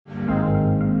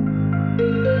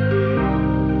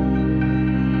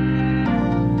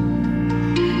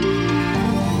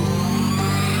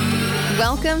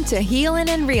Welcome to Healin'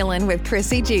 and Reelin' with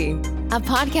Chrissy G, a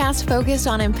podcast focused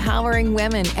on empowering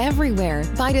women everywhere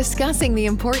by discussing the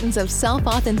importance of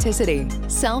self-authenticity,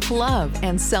 self-love,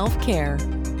 and self-care.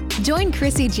 Join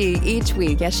Chrissy G each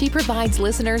week as she provides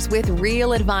listeners with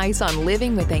real advice on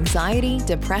living with anxiety,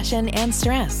 depression, and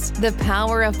stress, the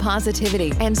power of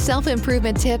positivity, and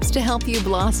self-improvement tips to help you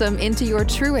blossom into your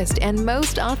truest and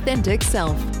most authentic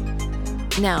self.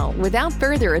 Now, without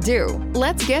further ado,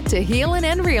 let's get to Healin'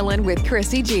 and Reelin' with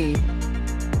Chrissy G.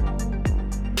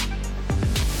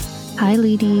 Hi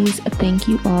ladies, thank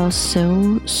you all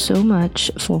so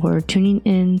much for tuning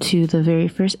in to the very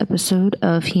first episode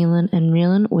of Healin' and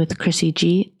Reelin' with Chrissy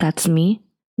G. That's me.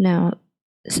 Now,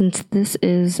 since this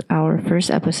is our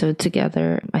first episode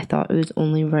together, I thought it was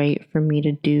only right for me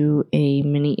to do a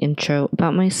mini intro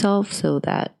about myself so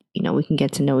that, we can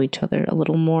get to know each other a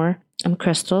little more. I'm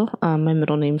Crystal. My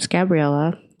middle name's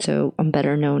Gabriella, so I'm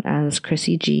better known as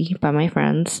Chrissy G by my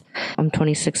friends. I'm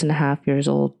 26 and a half years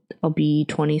old. I'll be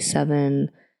 27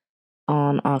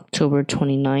 on October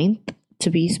 29th, to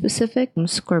be specific. I'm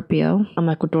Scorpio. I'm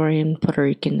Ecuadorian, Puerto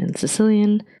Rican, and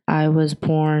Sicilian. I was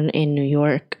born in New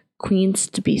York, Queens,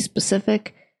 to be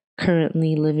specific,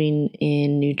 currently living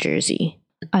in New Jersey.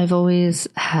 I've always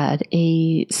had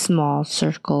a small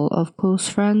circle of close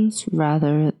friends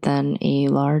rather than a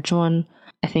large one.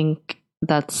 I think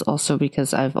that's also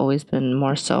because I've always been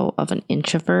more so of an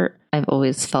introvert. I've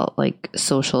always felt like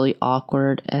socially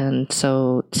awkward, and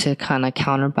so to kind of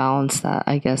counterbalance that,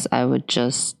 I guess I would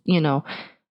just,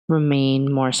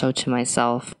 remain more so to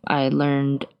myself. I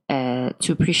learned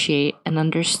to appreciate and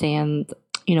understand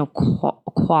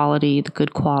quality, the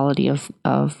good quality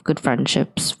of good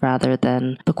friendships rather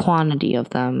than the quantity of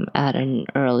them at an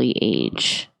early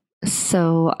age.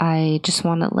 So I just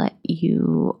want to let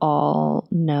you all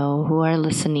know who are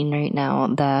listening right now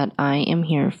that I am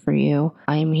here for you.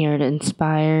 I am here to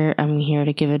inspire. I'm here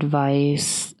to give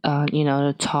advice,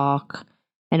 to talk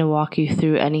and to walk you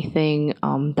through anything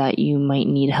that you might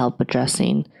need help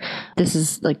addressing. This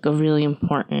is like a really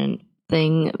important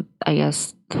thing, I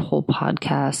guess, the whole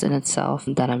podcast in itself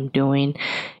that I'm doing.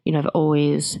 I've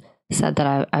always said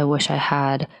that I wish I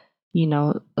had,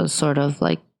 a sort of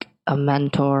like a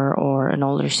mentor or an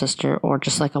older sister or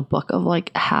just like a book of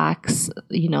like hacks,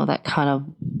 that kind of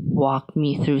walked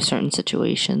me through certain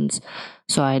situations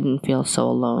so I didn't feel so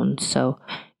alone. So,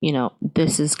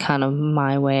 this is kind of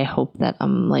my way. I hope that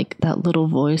I'm like that little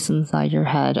voice inside your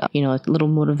head, a little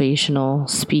motivational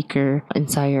speaker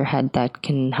inside your head that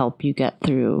can help you get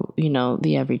through,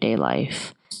 the everyday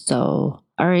life. So,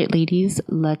 all right, ladies,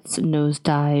 let's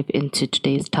nosedive into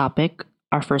today's topic.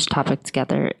 Our first topic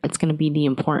together, it's going to be the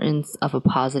importance of a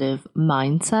positive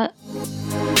mindset.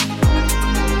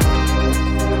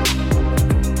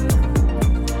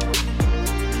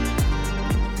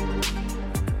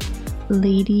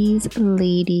 Ladies,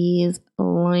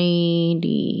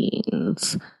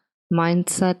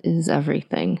 mindset is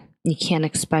everything. You can't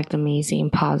expect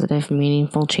amazing, positive,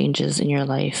 meaningful changes in your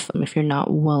life if you're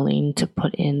not willing to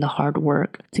put in the hard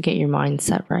work to get your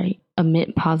mindset right.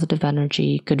 Emit positive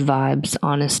energy, good vibes,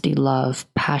 honesty, love,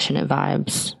 passionate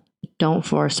vibes. Don't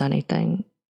force anything.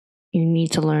 You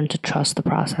need to learn to trust the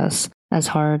process, as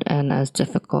hard and as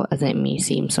difficult as it may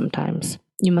seem sometimes.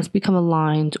 You must become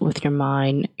aligned with your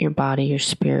mind, your body, your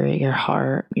spirit, your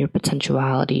heart, your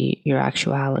potentiality, your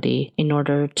actuality in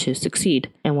order to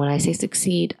succeed. And when I say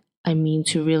succeed, I mean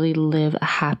to really live a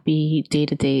happy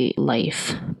day-to-day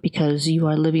life, because you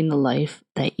are living the life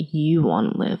that you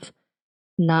want to live,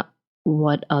 not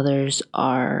what others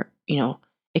are,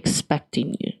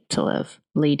 expecting you to live.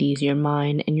 Ladies, your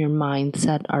mind and your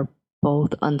mindset are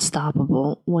both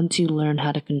unstoppable once you learn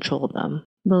how to control them.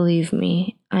 Believe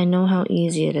me, I know how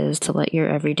easy it is to let your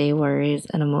everyday worries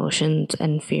and emotions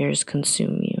and fears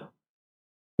consume you.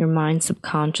 Your mind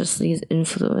subconsciously is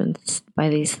influenced by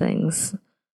these things,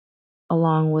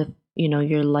 along with,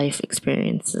 your life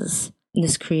experiences.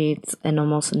 This creates an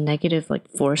almost negative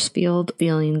force field.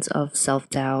 Feelings of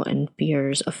self-doubt and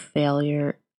fears of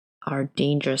failure are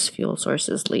dangerous fuel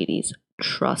sources, ladies.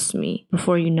 Trust me.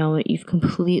 Before you know it, you've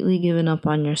completely given up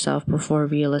on yourself before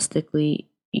realistically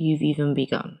you've even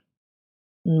begun.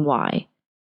 And why?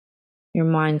 Your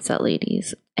mindset,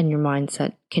 ladies, and your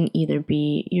mindset can either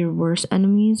be your worst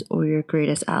enemies or your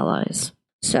greatest allies.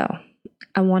 So,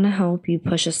 I want to help you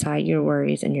push aside your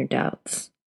worries and your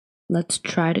doubts. Let's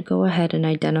try to go ahead and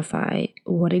identify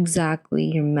what exactly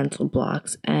your mental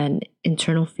blocks and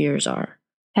internal fears are.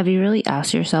 Have you really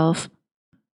asked yourself,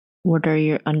 what are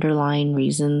your underlying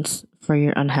reasons for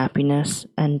your unhappiness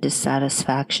and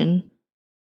dissatisfaction?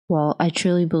 Well, I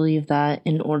truly believe that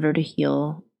in order to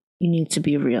heal, you need to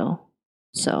be real.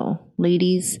 So,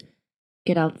 ladies,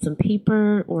 get out some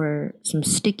paper or some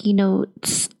sticky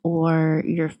notes or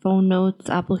your phone notes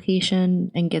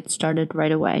application and get started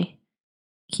right away.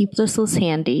 Keep this list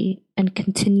handy and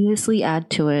continuously add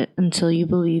to it until you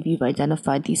believe you've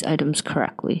identified these items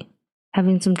correctly.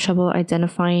 Having some trouble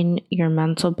identifying your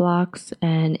mental blocks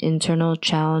and internal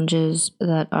challenges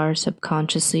that are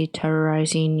subconsciously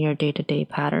terrorizing your day-to-day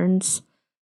patterns?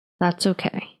 That's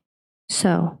okay.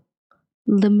 So,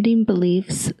 limiting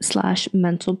beliefs /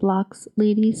 mental blocks,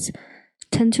 ladies,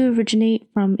 tend to originate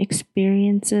from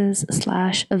experiences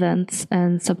 / events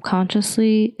and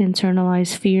subconsciously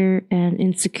internalize fear and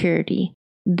insecurity.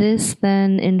 This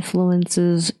then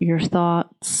influences your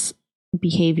thoughts,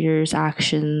 behaviors,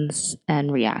 actions,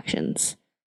 and reactions.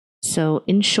 So,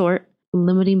 in short,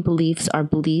 limiting beliefs are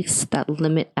beliefs that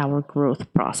limit our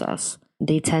growth process.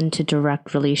 They tend to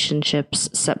direct relationships,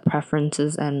 set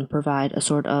preferences, and provide a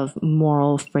sort of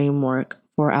moral framework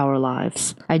for our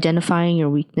lives. Identifying your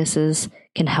weaknesses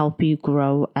can help you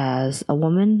grow as a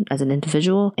woman, as an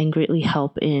individual, and greatly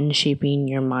help in shaping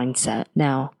your mindset.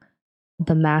 Now,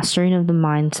 the mastering of the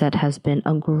mindset has been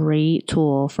a great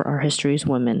tool for our history's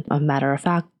women. A matter of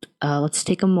fact, let's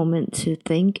take a moment to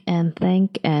think and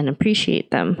thank and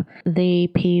appreciate them. They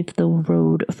paved the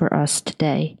road for us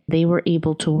today. They were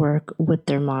able to work with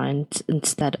their minds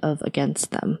instead of against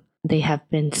them. They have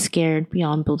been scared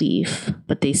beyond belief,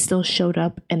 but they still showed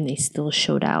up and they still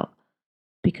showed out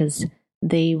because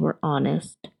they were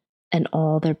honest. And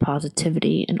all their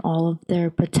positivity and all of their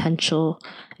potential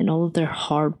and all of their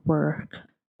hard work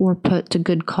were put to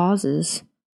good causes.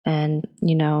 And,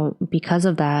 because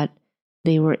of that,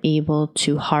 they were able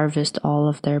to harvest all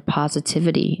of their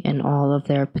positivity and all of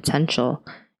their potential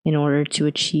in order to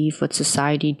achieve what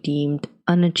society deemed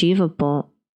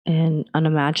unachievable and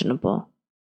unimaginable.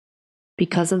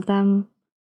 Because of them,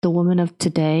 the women of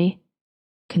today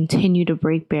continue to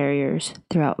break barriers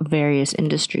throughout various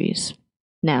industries.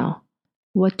 Now,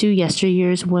 what do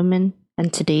yesteryear's women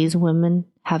and today's women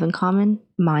have in common?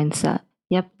 Mindset.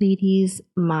 Yep, ladies,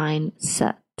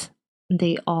 mindset.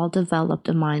 They all developed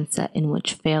a mindset in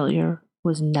which failure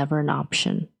was never an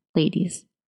option. Ladies,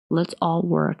 let's all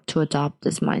work to adopt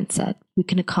this mindset. We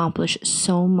can accomplish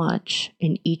so much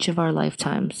in each of our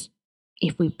lifetimes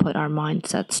if we put our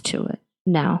mindsets to it.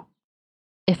 Now,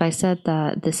 if I said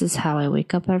that this is how I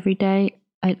wake up every day,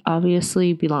 I'd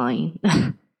obviously be lying.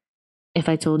 If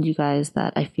I told you guys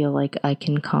that I feel like I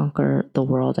can conquer the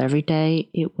world every day,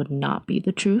 it would not be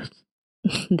the truth.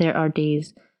 There are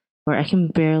days where I can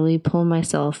barely pull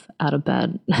myself out of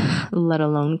bed, let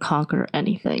alone conquer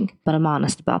anything. But I'm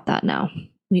honest about that now.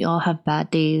 We all have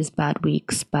bad days, bad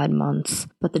weeks, bad months.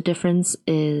 But the difference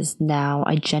is now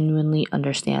I genuinely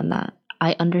understand that.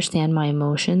 I understand my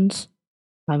emotions,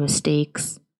 my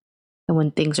mistakes, and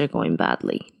when things are going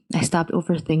badly. I stopped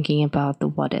overthinking about the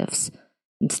what ifs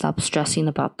and stopped stressing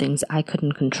about things I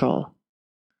couldn't control.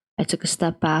 I took a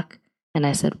step back and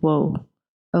I said, whoa,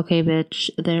 okay, bitch,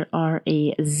 there are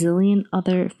a zillion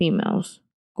other females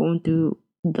going through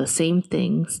the same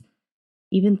things,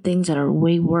 even things that are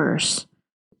way worse,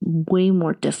 way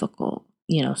more difficult,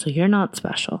 so you're not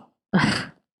special.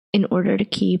 In order to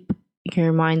keep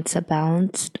your mindset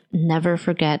balanced, never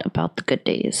forget about the good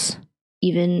days.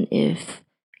 Even if,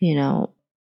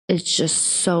 it's just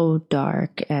so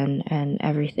dark and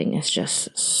everything is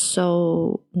just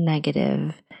so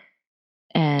negative.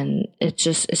 And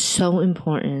it's so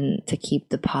important to keep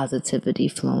the positivity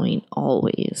flowing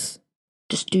always.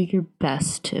 Just do your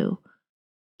best to.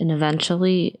 And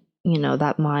eventually,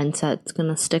 that mindset's going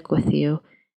to stick with you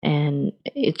and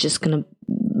it's just going to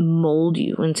mold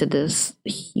you into this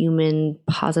human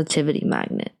positivity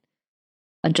magnet.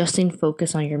 Adjusting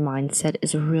focus on your mindset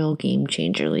is a real game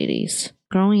changer, ladies.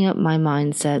 Growing up, my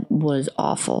mindset was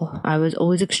awful. I was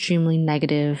always extremely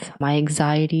negative. My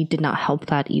anxiety did not help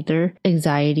that either.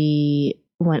 Anxiety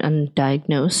went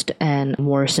undiagnosed and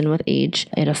worsened with age.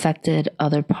 It affected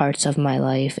other parts of my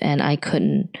life and I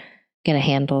couldn't get a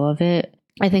handle of it.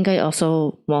 I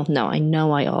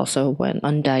know I also went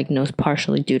undiagnosed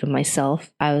partially due to myself.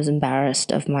 I was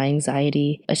embarrassed of my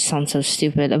anxiety. It sounds so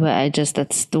stupid, but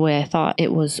that's the way I thought.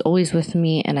 It was always with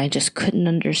me and I just couldn't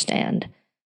understand.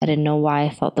 I didn't know why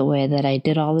I felt the way that I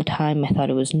did all the time. I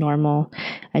thought it was normal.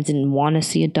 I didn't want to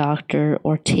see a doctor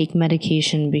or take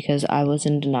medication because I was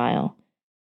in denial.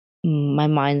 My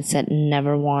mindset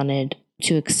never wanted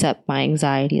to accept my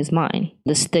anxiety as mine.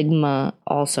 The stigma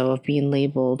also of being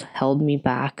labeled held me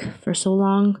back for so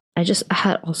long. I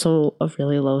had also a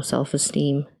really low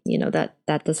self-esteem.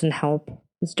 That doesn't help. I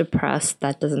was depressed.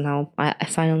 That doesn't help. I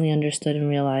finally understood and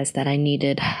realized that I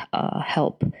needed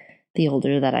help the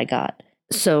older that I got.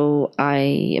 So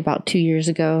about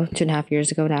 2.5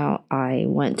 years ago now, I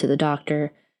went to the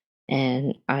doctor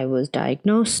and I was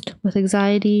diagnosed with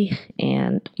anxiety.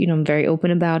 And, I'm very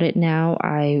open about it now.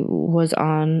 I was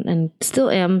on and still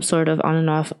am sort of on and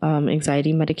off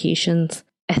anxiety medications.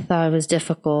 I thought it was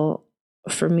difficult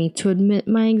for me to admit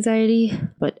my anxiety,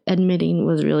 but admitting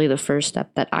was really the first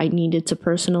step that I needed to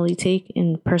personally take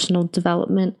in personal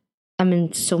development. I'm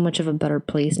in so much of a better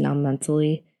place now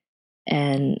mentally.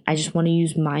 And I just want to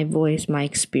use my voice, my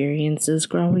experiences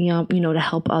growing up, to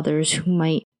help others who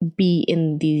might be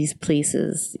in these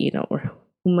places, or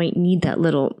who might need that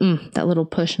little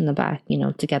push in the back,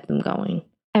 to get them going.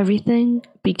 Everything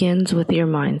begins with your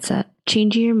mindset.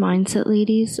 Changing your mindset,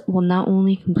 ladies, will not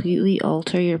only completely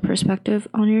alter your perspective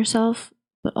on yourself,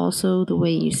 but also the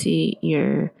way you see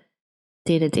your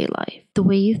day-to-day life. The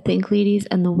way you think, ladies,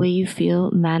 and the way you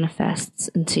feel manifests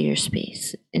into your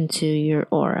space, into your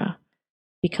aura,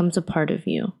 becomes a part of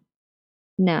you.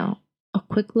 Now, a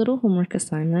quick little homework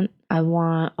assignment. I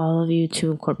want all of you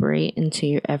to incorporate into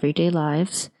your everyday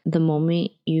lives. The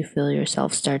moment you feel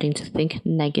yourself starting to think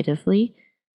negatively,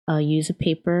 use a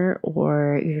paper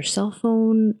or your cell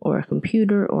phone or a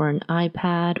computer or an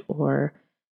iPad or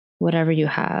whatever you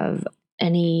have.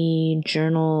 Any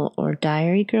journal or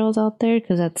diary, girls out there,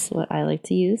 because that's what I like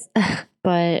to use.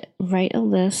 But write a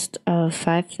list of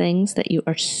 5 things that you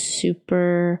are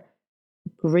super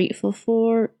grateful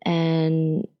for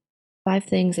and 5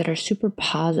 things that are super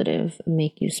positive and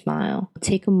make you smile.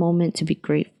 Take a moment to be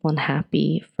grateful and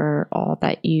happy for all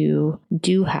that you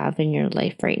do have in your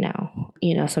life right now.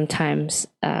 Sometimes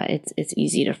it's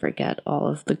easy to forget all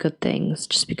of the good things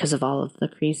just because of all of the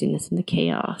craziness and the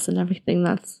chaos and everything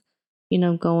that's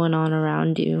going on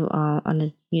around you on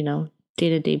a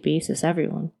day-to-day basis.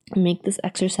 Everyone, make this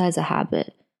exercise a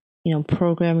habit.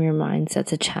 Program your mindset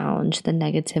to challenge the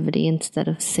negativity instead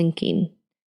of sinking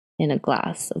in a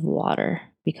glass of water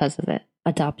because of it.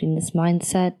 Adopting this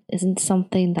mindset isn't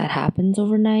something that happens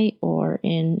overnight or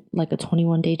in like a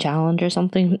 21-day challenge or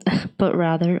something, but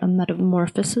rather a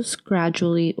metamorphosis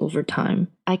gradually over time.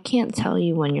 I can't tell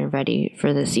you when you're ready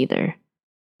for this either.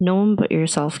 No one but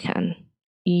yourself can.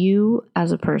 You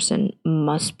as a person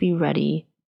must be ready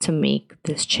to make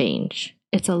this change.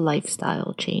 It's a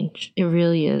lifestyle change. It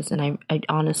really is. And I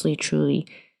honestly, truly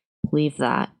believe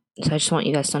that. So I just want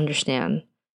you guys to understand,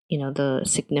 the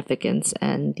significance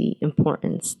and the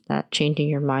importance that changing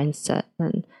your mindset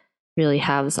and really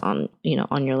has on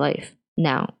your life.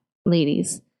 Now,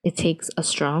 ladies, it takes a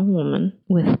strong woman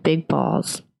with big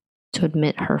balls to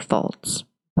admit her faults.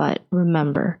 But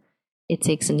remember, it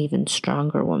takes an even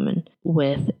stronger woman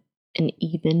with an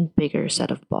even bigger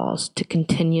set of balls to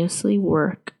continuously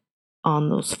work on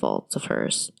those faults of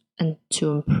hers and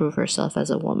to improve herself as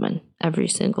a woman every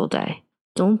single day.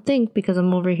 Don't think because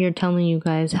I'm over here telling you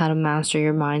guys how to master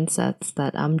your mindsets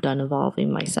that I'm done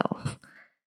evolving myself.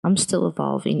 I'm still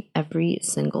evolving every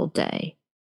single day.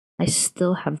 I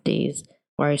still have days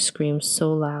where I scream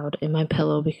so loud in my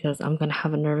pillow because I'm going to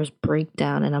have a nervous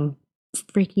breakdown and I'm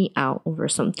freaking out over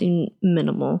something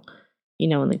minimal,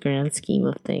 in the grand scheme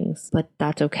of things. But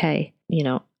that's okay.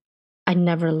 I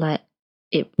never let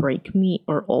it break me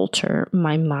or alter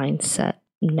my mindset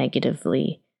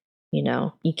negatively.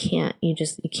 You can't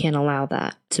allow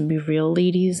that. To be real,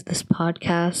 ladies, this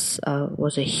podcast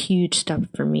was a huge step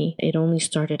for me. It only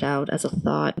started out as a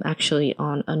thought, actually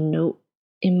on a note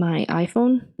in my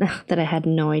iPhone that I had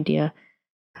no idea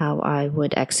how I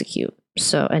would execute.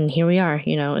 So, and here we are,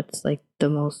 it's like the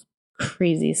most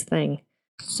craziest thing.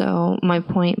 So my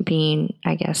point being,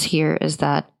 I guess here is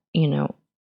that,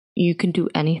 you can do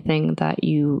anything that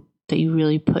you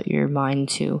really put your mind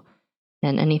to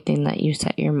and anything that you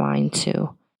set your mind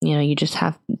to. You just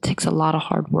it takes a lot of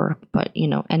hard work, but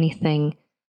anything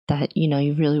that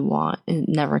you really want, it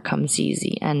never comes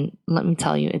easy. And let me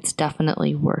tell you, it's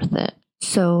definitely worth it.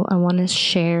 So I want to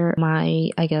share my,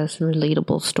 I guess,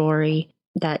 relatable story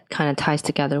that kind of ties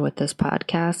together with this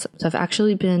podcast. So I've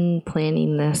actually been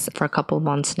planning this for a couple of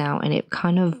months now, and it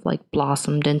kind of like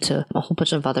blossomed into a whole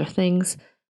bunch of other things.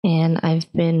 And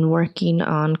I've been working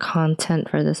on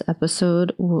content for this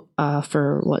episode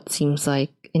for what seems like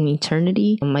an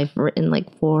eternity. I've written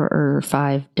like 4 or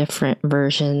 5 different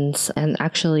versions. And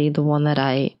actually the one that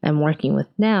I am working with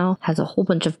now has a whole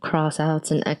bunch of cross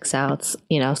outs and X outs,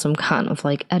 some kind of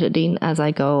like editing as I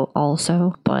go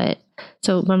also. But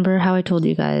so remember how I told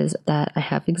you guys that I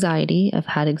have anxiety? I've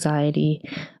had anxiety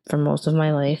for most of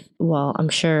my life. Well, I'm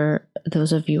sure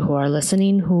those of you who are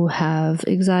listening who have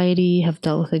anxiety, have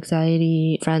dealt with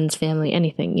anxiety, friends, family,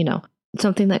 anything,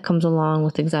 Something that comes along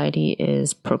with anxiety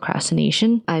is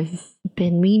procrastination. I've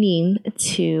been meaning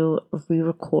to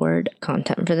re-record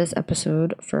content for this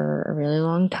episode for a really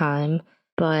long time,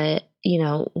 but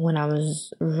when I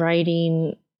was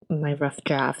writing my rough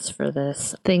drafts for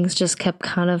this, things just kept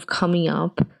kind of coming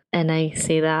up. And I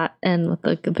say that and with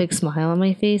like a big smile on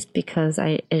my face because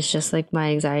it's just like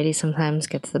my anxiety sometimes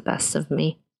gets the best of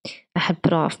me. I had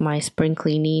put off my spring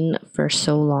cleaning for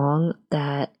so long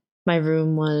that my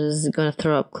room was going to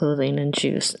throw up clothing and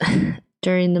shoes.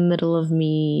 During the middle of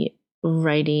me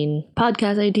writing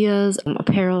podcast ideas,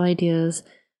 apparel ideas,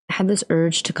 I had this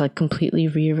urge to like completely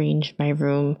rearrange my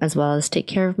room as well as take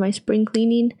care of my spring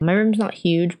cleaning. My room's not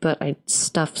huge, but I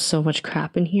stuffed so much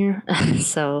crap in here.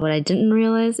 So what I didn't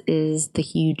realize is the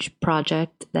huge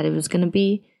project that it was going to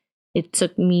be. It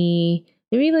took me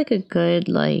maybe like a good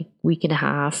week and a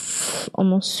half,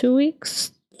 almost 2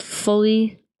 weeks, full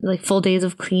days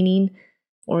of cleaning,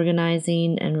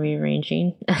 organizing, and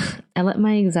rearranging. I let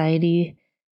my anxiety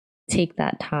take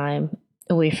that time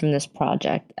away from this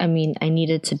project. I mean, I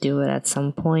needed to do it at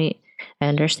some point. I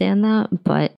understand that,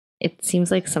 but it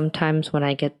seems like sometimes when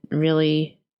I get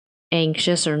really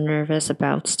anxious or nervous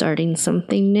about starting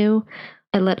something new,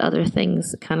 I let other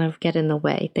things kind of get in the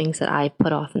way, things that I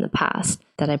put off in the past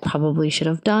that I probably should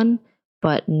have done,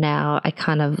 but now I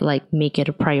kind of make it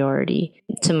a priority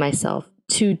to myself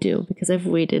to do because I've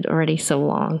waited already so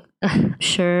long. I'm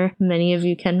sure many of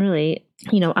you can relate.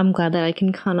 I'm glad that I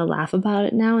can kind of laugh about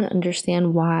it now and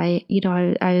understand why,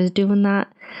 I was doing that,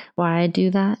 why I do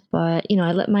that. But,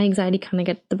 I let my anxiety kind of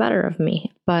get the better of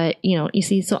me. But, you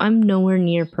see, so I'm nowhere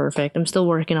near perfect. I'm still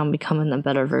working on becoming a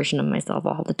better version of myself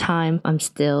all the time. I'm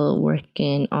still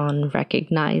working on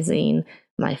recognizing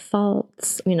my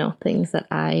faults, things that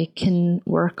I can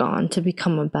work on to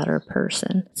become a better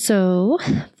person. So,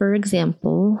 for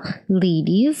example,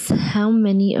 ladies, how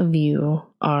many of you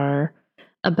are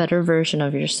a better version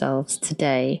of yourselves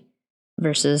today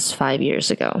versus 5 years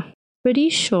ago? Pretty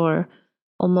sure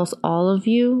almost all of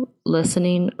you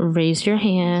listening raised your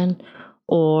hand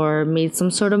or made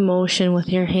some sort of motion with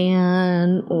your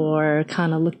hand or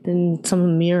kind of looked in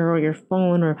some mirror or your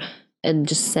phone and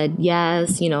just said,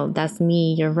 yes, that's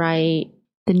me, you're right.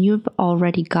 Then you've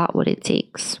already got what it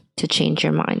takes to change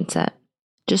your mindset.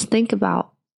 Just think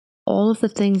about all of the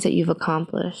things that you've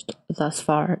accomplished thus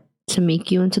far to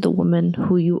make you into the woman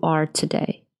who you are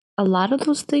today. A lot of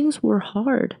those things were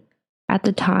hard. At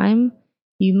the time,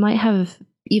 you might have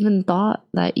even thought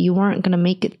that you weren't going to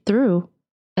make it through.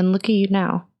 And look at you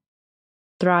now,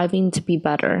 thriving to be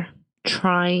better,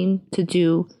 trying to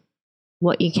do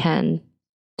what you can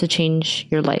to change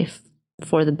your life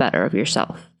for the better of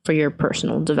yourself, for your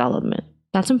personal development.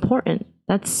 That's important.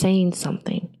 That's saying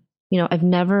something. I've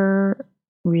never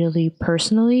really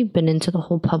personally been into the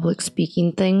whole public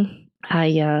speaking thing.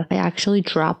 I actually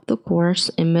dropped the course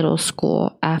in middle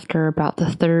school after about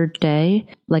the third day.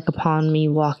 Upon me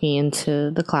walking into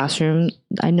the classroom,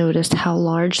 I noticed how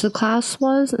large the class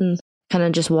was and kind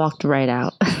of just walked right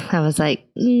out. I was like,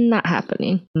 not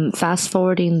happening. Fast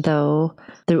forwarding though,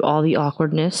 through all the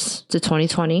awkwardness to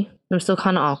 2020, I'm still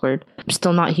kind of awkward. I'm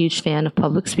still not a huge fan of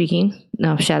public speaking.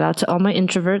 Now, shout out to all my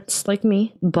introverts like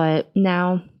me. But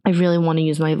now I really want to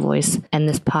use my voice and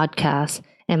this podcast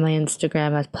and my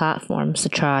Instagram as platforms to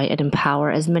try and empower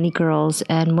as many girls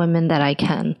and women that I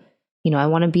can. I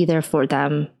want to be there for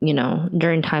them,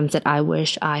 during times that I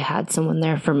wish I had someone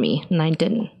there for me and I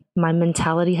didn't. My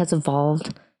mentality has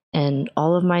evolved and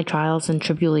all of my trials and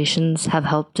tribulations have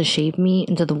helped to shape me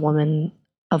into the woman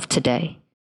of today.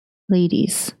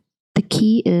 Ladies, the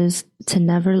key is to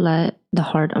never let the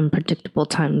hard, unpredictable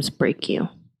times break you.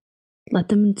 Let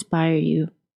them inspire you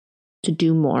to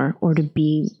do more or to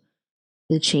be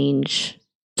the change.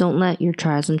 Don't let your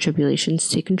trials and tribulations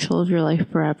take control of your life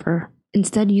forever.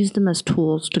 Instead, use them as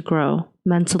tools to grow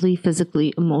mentally,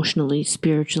 physically, emotionally,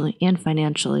 spiritually, and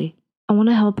financially. I want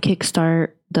to help kickstart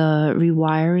the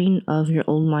rewiring of your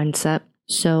old mindset.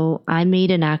 So I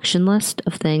made an action list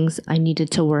of things I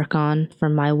needed to work on for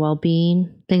my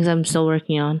well-being, things I'm still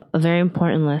working on, a very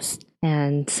important list.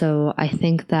 And so I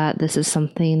think that this is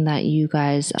something that you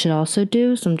guys should also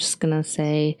do. So I'm just going to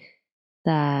say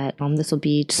that this will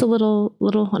be just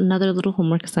another little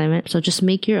homework assignment. So just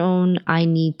make your own I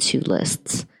need to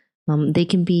lists. They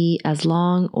can be as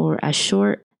long or as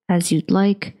short as you'd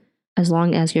like, as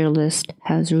long as your list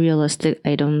has realistic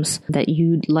items that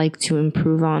you'd like to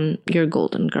improve on your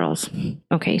golden girls.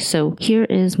 Okay, so here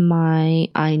is my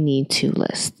I need to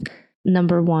list.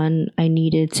 Number 1, I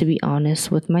needed to be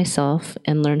honest with myself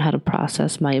and learn how to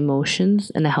process my emotions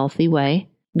in a healthy way.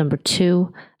 Number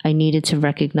 2, I needed to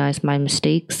recognize my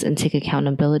mistakes and take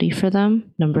accountability for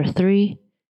them. Number 3,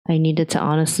 I needed to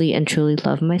honestly and truly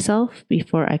love myself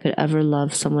before I could ever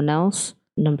love someone else.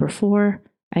 Number 4,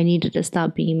 I needed to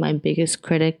stop being my biggest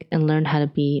critic and learn how to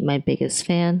be my biggest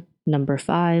fan. Number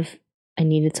 5, I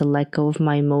needed to let go of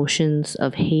my emotions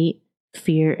of hate,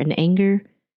 fear, and anger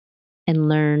and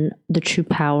learn the true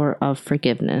power of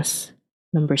forgiveness.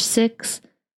 Number 6,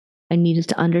 I needed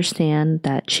to understand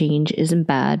that change isn't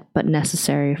bad, but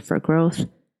necessary for growth.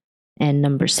 And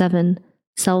number 7,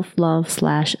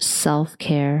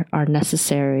 self-love/self-care are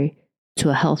necessary to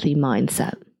a healthy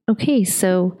mindset. Okay,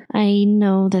 so I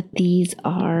know that these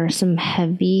are some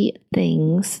heavy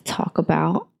things to talk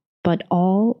about, but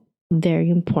all very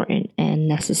important and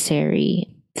necessary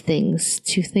things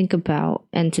to think about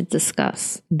and to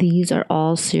discuss. These are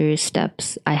all serious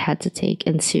steps I had to take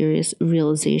and serious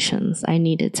realizations I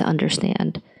needed to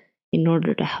understand in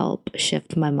order to help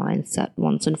shift my mindset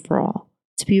once and for all.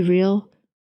 To be real,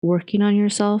 working on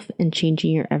yourself and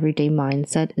changing your everyday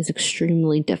mindset is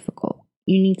extremely difficult.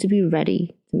 You need to be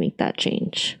ready to make that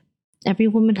change. Every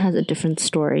woman has a different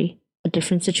story, a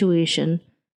different situation,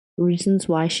 reasons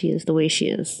why she is the way she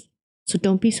is. So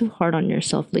don't be so hard on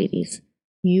yourself, ladies.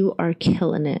 You are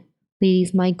killing it.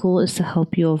 Ladies, my goal is to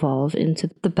help you evolve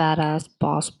into the badass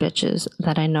boss bitches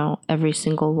that I know every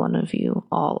single one of you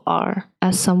all are.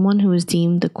 As someone who was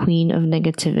deemed the queen of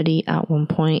negativity at one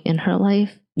point in her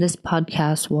life, this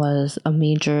podcast was a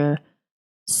major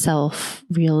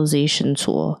self-realization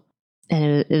tool. And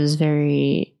it was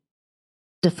very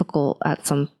difficult at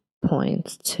some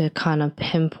points to kind of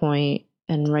pinpoint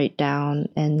and write down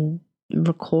and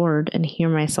record and hear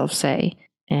myself say.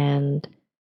 And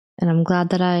I'm glad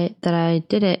that I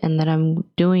did it and that I'm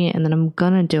doing it and that I'm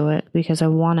gonna do it because I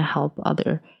want to help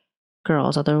other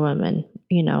girls, other women,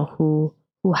 who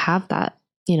have that.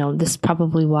 This is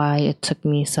probably why it took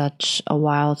me such a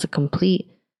while to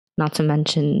complete, not to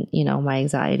mention, my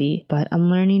anxiety. But I'm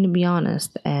learning to be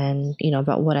honest and,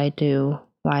 about what I do,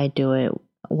 why I do it,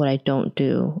 what I don't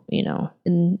do,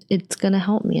 and it's gonna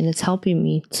help me and it's helping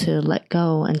me to let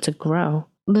go and to grow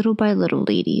little by little,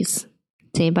 ladies,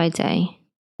 day by day.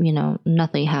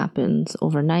 Nothing happens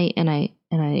overnight. And I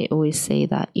always say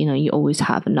that, you always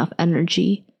have enough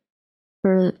energy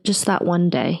for just that one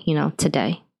day,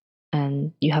 today.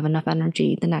 And you have enough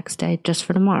energy the next day just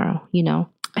for tomorrow,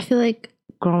 I feel like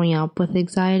growing up with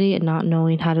anxiety and not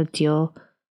knowing how to deal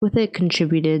with it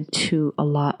contributed to a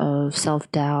lot of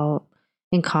self-doubt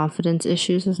and confidence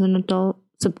issues as an adult.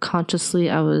 Subconsciously,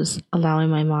 I was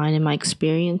allowing my mind and my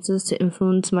experiences to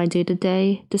influence my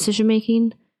day-to-day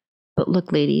decision-making. But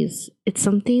look, ladies, it's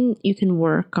something you can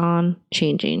work on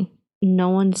changing. No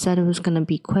one said it was going to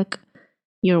be quick.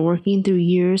 You're working through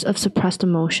years of suppressed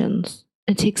emotions.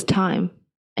 It takes time,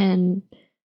 and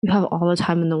you have all the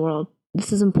time in the world.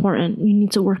 This is important. You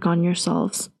need to work on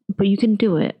yourselves, but you can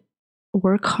do it.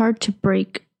 Work hard to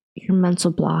break your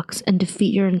mental blocks and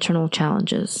defeat your internal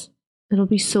challenges. It'll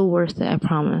be so worth it, I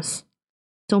promise.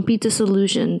 Don't be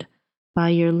disillusioned by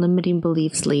your limiting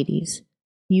beliefs, ladies.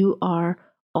 You are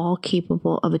all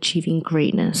capable of achieving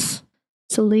greatness.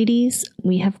 So, ladies,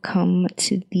 we have come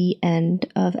to the end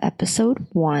of episode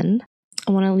 1.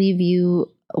 I want to leave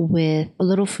you with a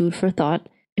little food for thought.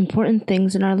 Important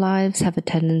things in our lives have a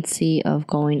tendency of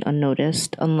going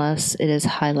unnoticed unless it is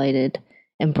highlighted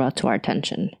and brought to our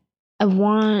attention. I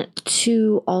want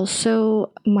to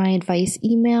also, my advice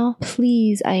email,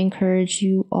 please, I encourage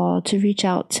you all to reach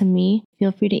out to me.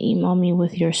 Feel free to email me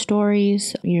with your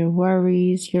stories, your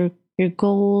worries, your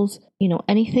goals,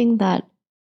 anything that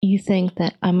you think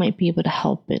that I might be able to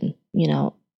help in.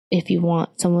 If you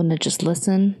want someone to just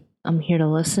listen, I'm here to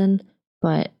listen,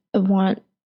 but I want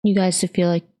you guys to feel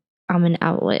like I'm an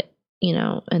outlet,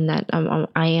 and that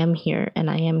I am here and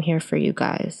I am here for you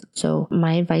guys. So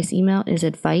my advice email is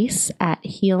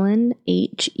advice@healin,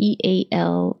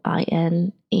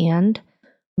 HEALIN, and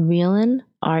Reelin,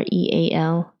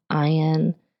 REALIN.com.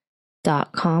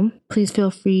 Please feel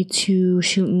free to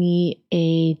shoot me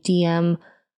a DM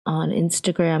on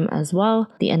Instagram as well.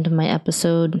 At the end of my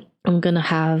episode, I'm going to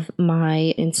have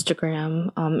my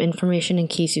Instagram information in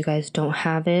case you guys don't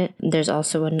have it. There's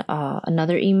also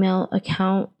another email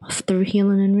account through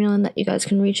Healin' and Reelin' that you guys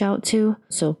can reach out to.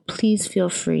 So please feel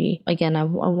free. Again, I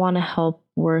want to help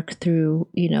work through,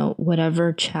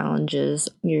 whatever challenges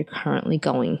you're currently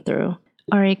going through.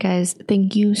 All right, guys,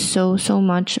 thank you so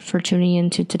much for tuning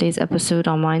into today's episode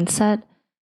on mindset.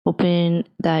 Hoping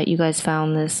that you guys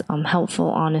found this helpful,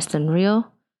 honest, and real.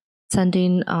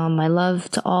 Sending my love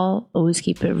to all. Always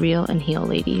keep it real and heal,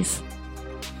 ladies.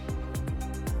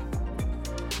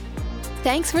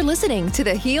 Thanks for listening to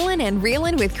the Healin' and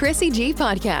Reelin' with Chrissy G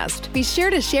podcast. Be sure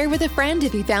to share with a friend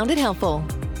if you found it helpful.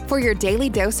 For your daily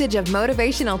dosage of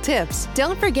motivational tips,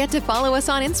 don't forget to follow us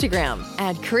on Instagram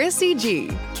at Chrissy G,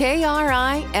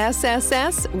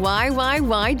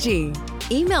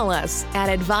 KRISSSYYYG. Email us at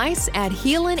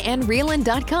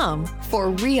advice@healinandreelin.com for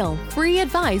real, free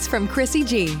advice from Chrissy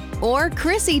G, or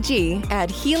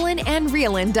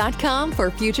ChrissyG@healinandreelin.com for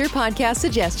future podcast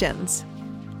suggestions.